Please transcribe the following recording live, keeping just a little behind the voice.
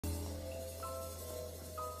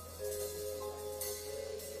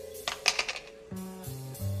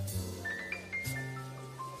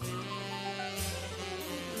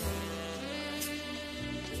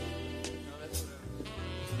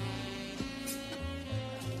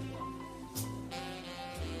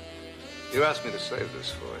You asked me to save this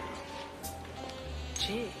for you.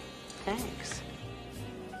 Gee, thanks.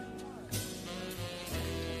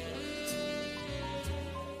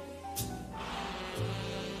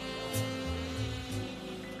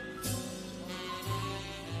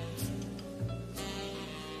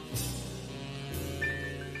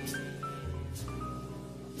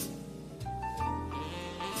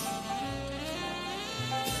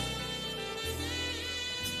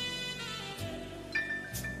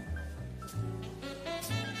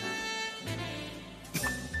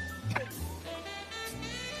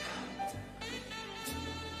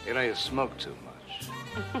 You know, you smoke too much.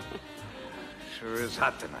 Sure is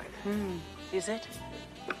hot tonight. Is it?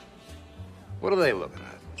 What are they looking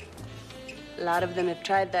at? A lot of them have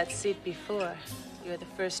tried that seat before. You're the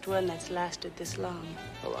first one that's lasted this long.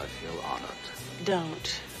 Well, I feel honored.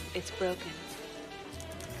 Don't. It's broken.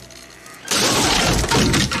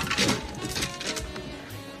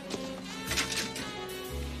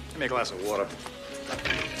 Give me a glass of water.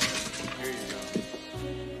 Here you go.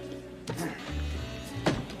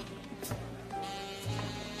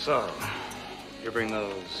 So, you bring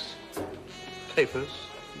those papers?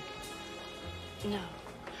 No.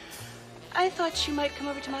 I thought you might come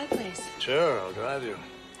over to my place. Sure, I'll drive you.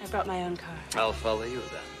 I brought my own car. I'll follow you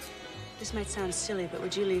then. This might sound silly, but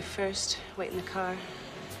would you leave first, wait in the car?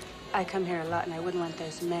 I come here a lot, and I wouldn't want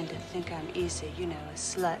those men to think I'm easy. You know, a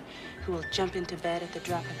slut who will jump into bed at the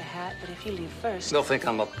drop of a hat. But if you leave first... They'll think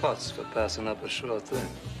I'm a putz for passing up a sure thing.